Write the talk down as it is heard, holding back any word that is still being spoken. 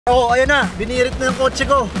Oh, ayan na. Binirit na yung kotse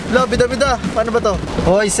ko. Lo, bida-bida. Paano ba to?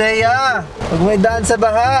 Hoy, SEAH! Huwag mo idaan sa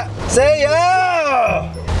baha.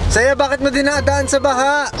 SEAH! SEAH, bakit mo dinadaan sa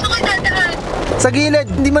baha? Ako dadaan. Sa gilid.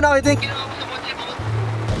 Hindi mo nakita yung...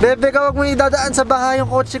 Bebe ka, huwag mo idadaan sa baha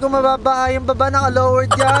yung kotse ko. Mababaha yung baba.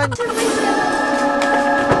 Naka-lowered yan.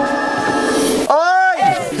 Oy!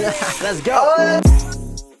 Let's go!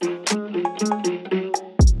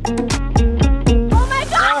 Oh my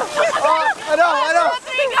God! Ano?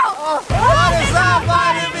 What is up,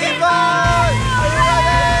 party people? Are you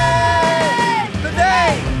ready?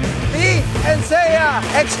 Today, me and SEAH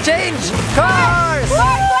exchange cars! For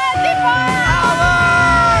 24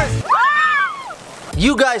 hours!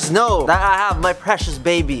 You guys know that I have my precious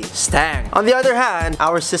baby, Stang. On the other hand,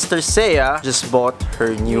 our sister SEAH just bought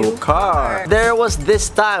her new car. There was this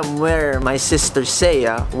time where my sister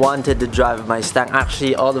SEAH wanted to drive my Stang.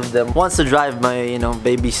 Actually, all of them wants to drive my,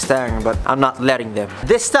 baby Stang, but I'm not letting them.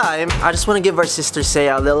 This time, I just want to give our sister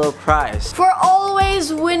SEAH a little prize. For always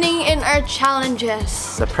winning in our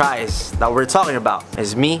challenges. The prize that we're talking about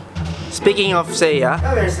is me. Speaking of SEAH,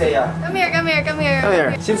 come here, SEAH. Come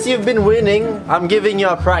here. Since you've been winning, I'm giving you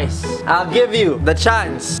a prize. I'll give you the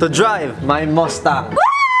chance to drive my Mustang.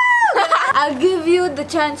 I'll give you the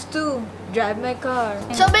chance to drive my car.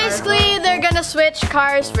 So basically, they're gonna switch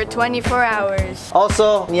cars for 24 hours.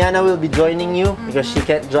 Also, Niana will be joining you because she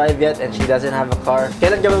can't drive yet and she doesn't have a car.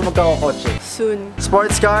 Kailan ka ba magkakakotse? Soon.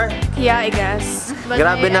 Sports car? Yeah, I guess. But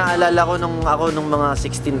Grabe na alala ko nung mga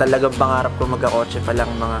 16 talagang pangarap ko magkakotse pa lang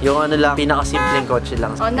yung pinakasimpleng kotse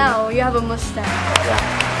lang. Oh, now you have a Mustang. Yeah.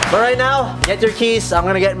 But right now, get your keys. I'm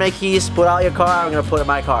gonna get my keys, put out your car, I'm gonna put in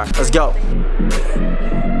my car. Let's go.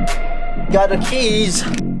 Got the keys.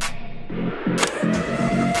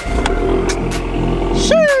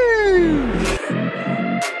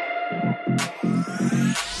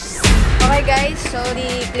 Okay guys, sorry,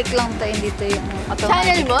 click lang tayo dito yung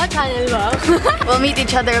automatic. Channel mo? We'll meet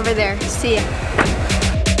each other over there. See ya.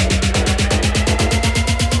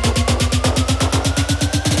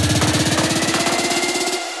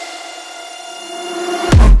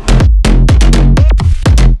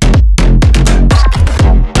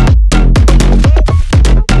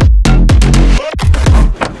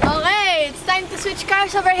 Okay, it's time to switch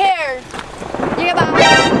cars over here.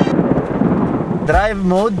 Drive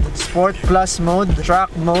mode, Sport Plus mode,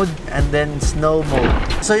 Track mode, and then Snow mode.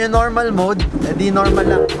 So yung normal mode, edi normal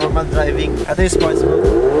lang, normal driving. Ito yung Sports mode.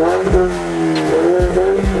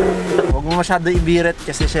 Huwag mo masyado ibirit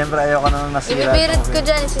kasi syempre ayoko naman masira. Ibibirit ko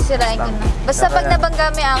dyan, sisirain ko na. Basta pag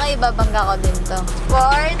nabangga may angay, ibabangga ko din to.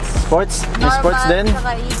 Sports, Sports? May sports din? normal,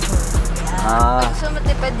 saka eco. Kung gusto mo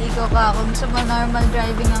tipid, eco ka. Kung gusto mo normal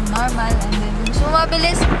driving ang normal, and then kung gusto mo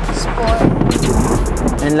mabilis, sport.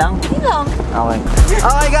 Yun lang? Yun lang. Okay.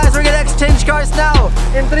 Okay guys, we're gonna exchange cars now.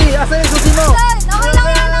 In 3, asa yung susi mo? Okay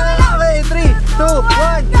lang. Okay, 3, 2,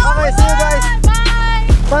 1. Okay, see you guys. Bye!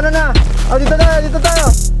 Paano na? Oh, dito tayo.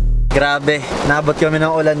 Grabe, nabot kami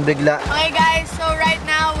ng ulan bigla. Okay guys, so right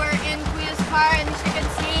now we're in Kuya's car and as you can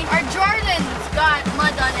see, our Jordan's got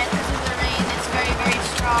mud on it because of the rain. It's very, very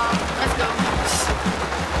strong. Let's go.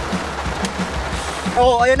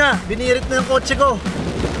 Oh, ayan na. Binirit na yung kotse ko.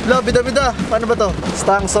 Lo, bida-bida. Paano ba to?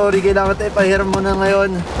 Stang, sorry. Kailangan tayo ipahiram mo na ngayon.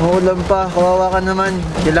 Maulan pa. Kawawa ka naman.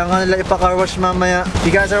 Kailangan nila ipa-car wash mamaya. If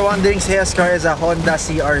you guys are wondering, SEAH's car is a Honda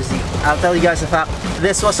CRZ. I'll tell you guys a fact.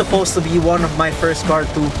 This was supposed to be one of my first car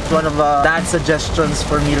too. One of dad's suggestions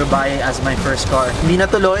for me to buy as my first car. Hindi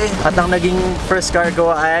natuloy. At ang naging first car ko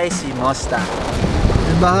ay si Mustang.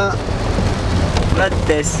 Diba? Flood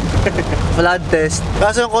test. Flood test.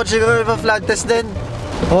 Kaso yung kotse ko ipa-flood test din.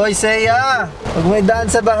 Hoy, SEAH! Huwag mo idaan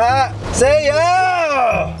sa baha!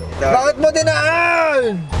 SEAH! Bakit mo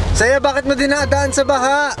dinaan? SEAH, bakit mo dinadaan sa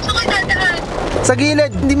baha? Ako dadaan. Sa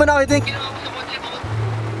gilid, hindi mo nakita yung...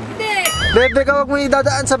 Hindi. Bebe ka, huwag mo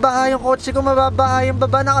idadaan sa baha yung kotse ko. Mababaha yung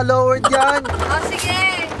baba, naka-lowered yan. Oh,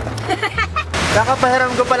 sige.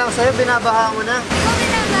 Kakapahiram ko pa lang sa'yo, binabaha mo na. Ikaw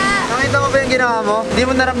binaba. Nakita mo ba yung ginawa mo? Hindi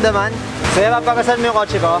mo naramdaman? SEAH, papagasan mo yung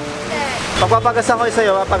kotse ko? Hindi. Pagpapagasan ko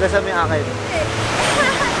sa'yo, papagasan mo yung akin.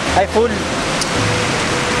 Ay, full.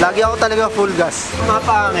 Lagi ako talaga full gas.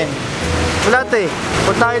 Mapahangin. Wala eh.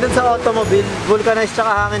 Punta tayo dun sa automobile, vulcanize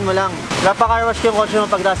tsaka hangin mo lang. Car wash ko yung kotse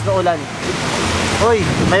mo pagdaas ng ulan. Uy,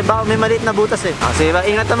 may maliit na butas eh. Sige ba,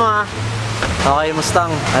 ingatan mo ha. Okay,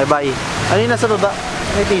 Mustang. Bye bye. Ano yung nasa baba?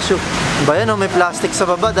 May tissue. Ba yan, may plastic sa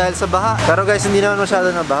baba dahil sa baha. Pero guys, hindi naman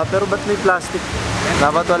masyado na baha. Pero ba't may plastic?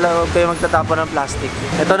 Dapat huwag kayo magtatapon ng plastic.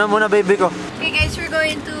 Ito na muna, baby ko. Okay guys, we're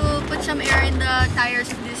going to put some air in the tires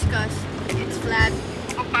of this bus. It's flat.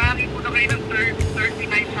 Pagpahari po na kayo ng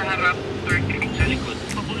 39 sa harap, 38 sa likod.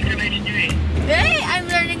 Pag-vulcanize nyo eh. Hey, I'm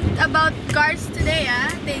learning about cars today, ah.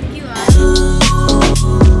 Thank you, ah.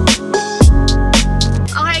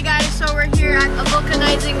 Okay guys, so we're here at a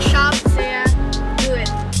vulcanizing shop. SEAH, do it.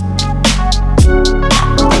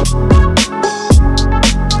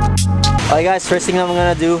 Okay guys, first thing na I'm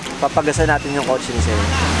gonna do, papagasan natin yung kotse ni SEAH.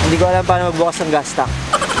 Hindi ko alam paano magbukas ng gas tank.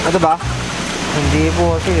 Ito ba? Hindi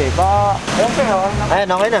po, sige. Baka, ayan,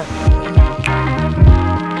 okay na.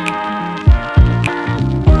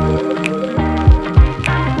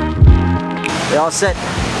 We're all set.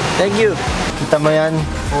 Thank you. Kita mo yan,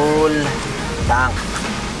 full tank.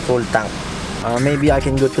 Full tank. Maybe I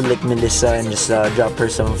can go to like Melissa and just drop her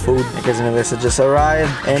some food because Melissa just arrived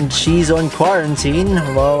and she's on quarantine.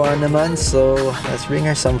 Wow naman. So let's bring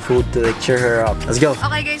her some food to like cheer her up. Let's go.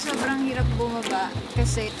 Okay guys, sobrang hirap bumaba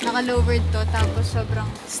kasi naka-lowered to tapos sobrang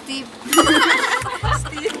steep.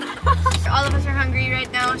 Steep. All of us are hungry right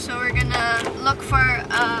now, so we're gonna look for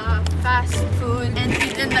fast food and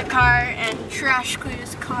eat in the car and trash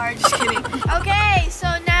Kuya's car. Just kidding. Okay, so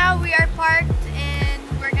now we are parked and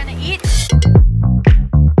we're gonna eat.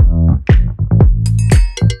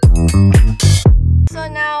 So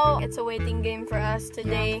now it's a waiting game for us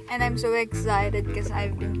today, And I'm so excited because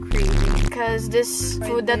I've been craving. because this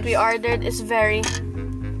food that we ordered is very...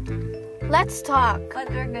 Let's talk. What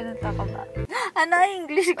we're gonna talk about? Ano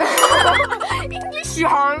English ko? English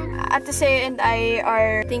young. Atase and I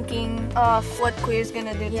are thinking of what Kuya's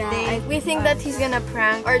gonna do today. We think that he's gonna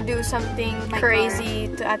prank or do something crazy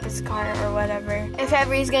to Ate's car or whatever. If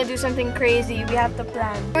ever he's gonna do something crazy, we have to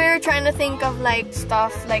plan. We're trying to think of like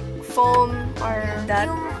stuff like foam or that.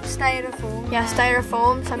 Yung styrofoam. Yeah,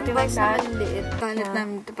 styrofoam, something like that. Liit. Palit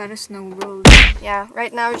namin ito para snowball. Yeah,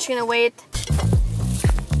 right now we're just gonna wait.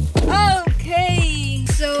 Okay!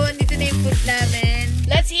 So, andito na yung food namin.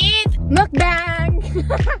 Let's eat! Mukbang!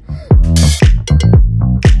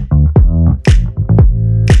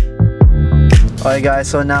 Okay guys,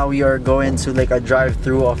 so now we are going to like a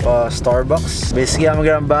drive-through of Starbucks. Basically, I'm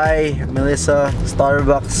gonna buy Melissa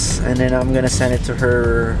Starbucks and then I'm gonna send it to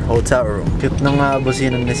her hotel room. Cute ng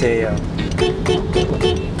businan ni SEAH.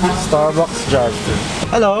 Starbucks drive-through.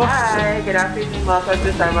 Hello! Hi, good afternoon. Welcome to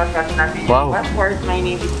Starbucks Coffee. Wow. Passport. My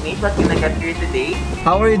name is Nate. What can I get here today?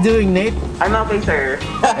 How are you doing, Nate? I'm okay, sir.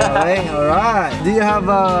 Okay, alright. Do you have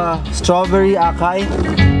a strawberry acai?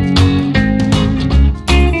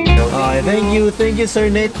 Okay, thank you, Sir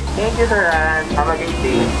Nate. Thank you, sir, and have a great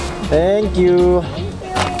day. Thank you.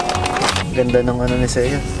 Ganda ng ano ni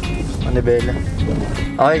SEAH. Manibela.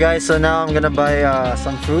 Okay guys, so now I'm gonna buy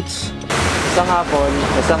some fruits. Isang apple,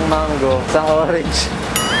 isang mango, isang orange.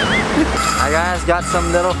 I guys got some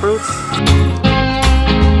little fruits.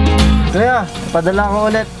 Kaya, padala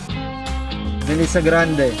ko ulit. Melissa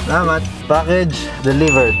Grande. Salamat. Package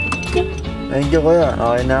delivered. Thank you, Kuya.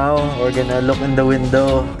 Okay, now we're gonna look in the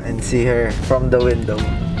window and see her from the window.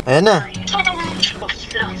 Ayan na.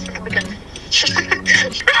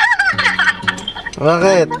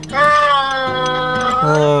 Bakit?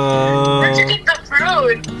 Eat the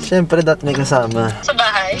fruit. Siyempre, dat may kasama. Sa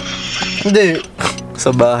bahay. Hindi.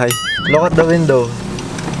 Sa bahay. Look at the window.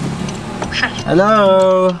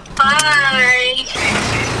 Hello! Hi.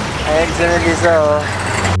 Ayan si Melissa, oh.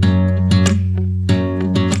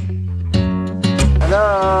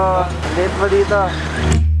 Hello! Late mo dito.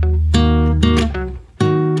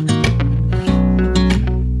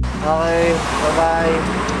 Okay, bye-bye.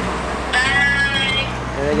 Bye.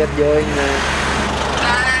 Gonna get going na.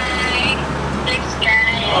 Bye. Thanks,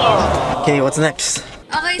 guys. Okay, what's next?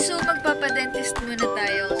 Okay, so magpapadentist muna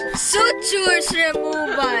tayo. Sutures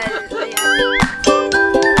removal! Ayan.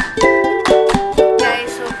 Guys,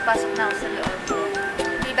 so pasok na ako sa loob.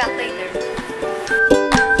 Be back later.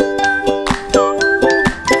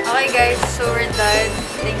 Okay guys, so we're done.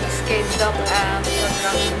 Thanks kay Doc.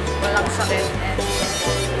 Sobrang walang sakit. And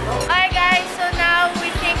Hi guys, so now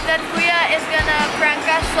we think that Kuya is gonna prank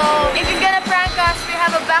us. So if he's gonna prank us, we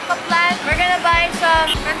have a backup plan. We're gonna buy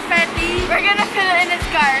some confetti. We're gonna fill it in his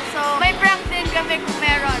car. So may prank din kami kung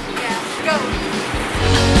meron. Yeah, go.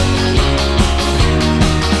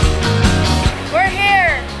 We're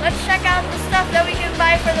here. Let's check out the stuff that we can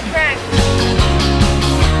buy for the prank.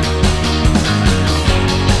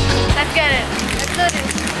 Let's get it. Let's do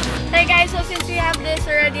this. Hey guys, so since we have this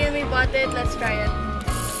already and we bought it, let's try it.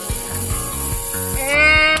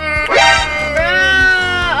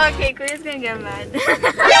 Okay, Kuya's gonna get mad.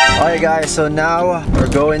 Okay guys, so now we're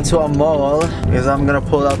going to a mall because I'm gonna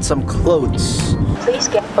pull out some clothes. Please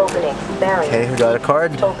get opening. Barrier. Okay, we got a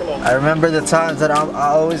card. Opening. I remember the times that I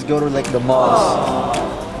always go to like the malls.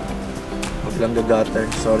 Huwag lang gagater.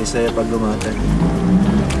 Sorry sa'yo pag gumater.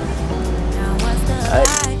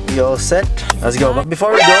 Ay. You all set? Let's go. But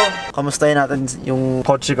before we go, kamustahin natin yung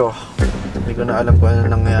kotse ko. Hindi ko na alam kung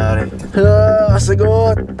ano nangyayari.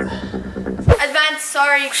 Sagot! Advance,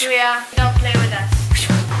 sorry, Kuya. Don't play with us.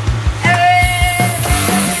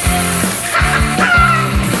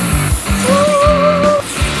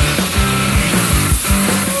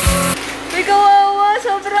 May kawawa!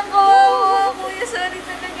 Sobrang kawawa! Kuya, sorry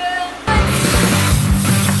talaga.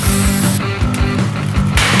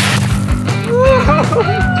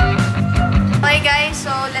 Okay guys,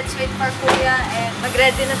 so let's wait for Kuya and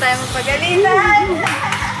mag-ready na tayo magpagalitan.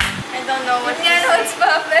 I don't know what Yan, what's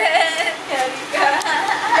poppin'? Yari ka.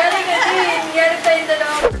 Yari ka din. Yari tayong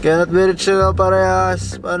dalawa. Cannot be reached sila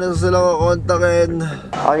parehas. Paano sila kukontakin?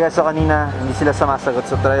 Okay guys, so kanina hindi sila sumasagot.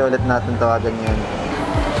 So try ulit natin tawagan yun.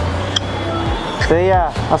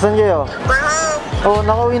 SEAH, asan kayo? We're home. Oh,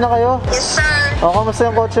 nakauwi na kayo? Yes, sir. Oh, kamusta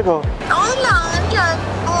yung kotse ko? Okay lang. Andyan.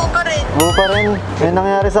 Oo pa rin. Buo pa rin. May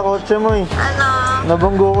nangyari sa kotse mo eh. Ano?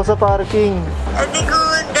 Nabunggo ko sa parking. Very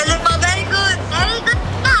good. Galing mo. Very good. Very good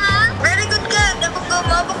ka. Very good ka.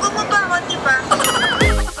 Nabunggo mo pa ako, di ba?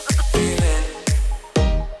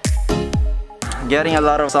 Getting a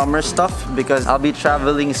lot of summer stuff because I'll be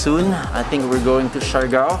traveling soon. I think we're going to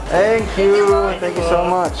Siargao. Thank you. Thank you so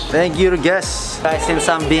much. Thank you to guests. Guys, since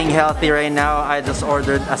I'm being healthy right now, I just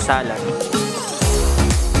ordered a salad.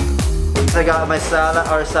 I got my salad,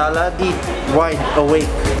 wide awake.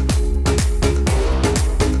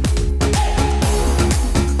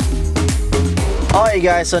 Alright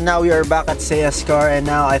guys, so now we are back at SEAH's car and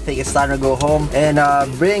now I think it's time to go home and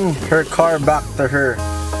bring her car back to her.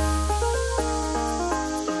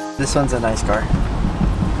 This one's a nice car.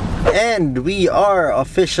 And we are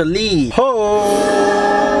officially home!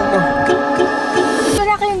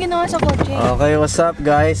 Wala kayong ginawa sa kotse. Okay, what's up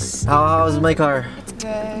guys? How's my car?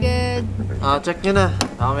 Good. Check nyo na.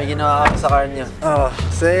 May ginawa ako sa car nyo. Oh,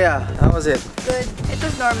 SEAH, how was it? Good. It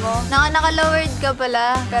was normal. Naka-lowered ka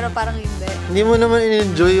pala, pero parang hindi. Hindi mo naman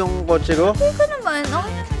in-enjoy yung kotse ko? Okay ko naman.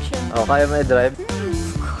 Okay naman siya. Oh, kaya mo i-drive?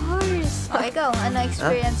 Of course. Oh, ikaw, ano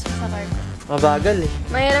experience mo sa car ko? Mabagal eh.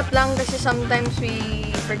 Mahirap lang kasi sometimes we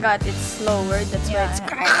forgot it's slower. That's why it's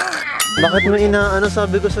Bakit mo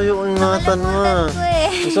sabi ko sa'yo ang ingatan mo. Nakalimutan ko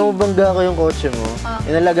eh. Gusto mo bangga ko yung kotse mo?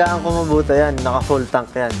 Inalagaan ko mabuti yan. Naka full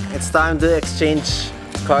tank yan. It's time to exchange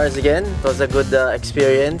cars again. It was a good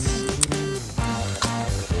experience.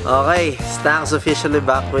 Okay, Stank's officially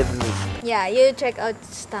back with me. Yeah, you check out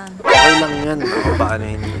Stan. Okay lang yan. Paano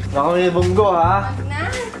hindi? Baka may bunggo ha?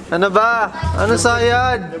 Ano ba? Ano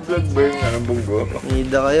sayad? Vlog burn, anong bunggo?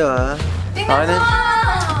 Nida kayo ha? Tingnan mo!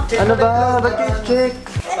 Ano ba? Ba't kayo check?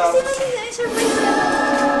 Ano sino surprise ka?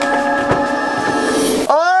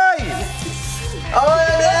 Oy! Oy!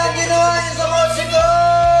 Ano yung ginawa niyo sa kotse ko?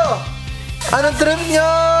 Anong trip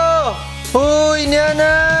niyo? Uy,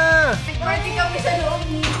 Niana! Party kami sa loob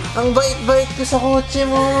ni. Ang bait-bait ko sa kotse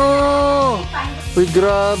mo! Uy,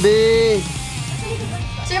 grabe!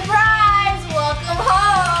 Surprise! Welcome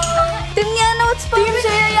home! Team Niana, what's poppin'? Team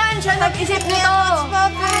SEAH yan! Siya nag-isip nito! What's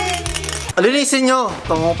poppin'? Linisin nyo!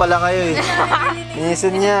 Tungo pala kayo eh.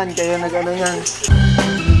 Linisin yan. Kayo nag-ano yan.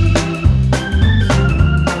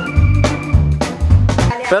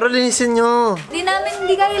 Pero linisin nyo.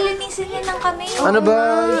 Hindi kayo linisin yan ng kami. Ano ba?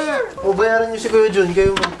 Ubayaran nyo si Kuya Jun.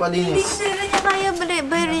 Kayo Hindi magpalinis. sila niya kaya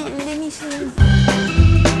linisin.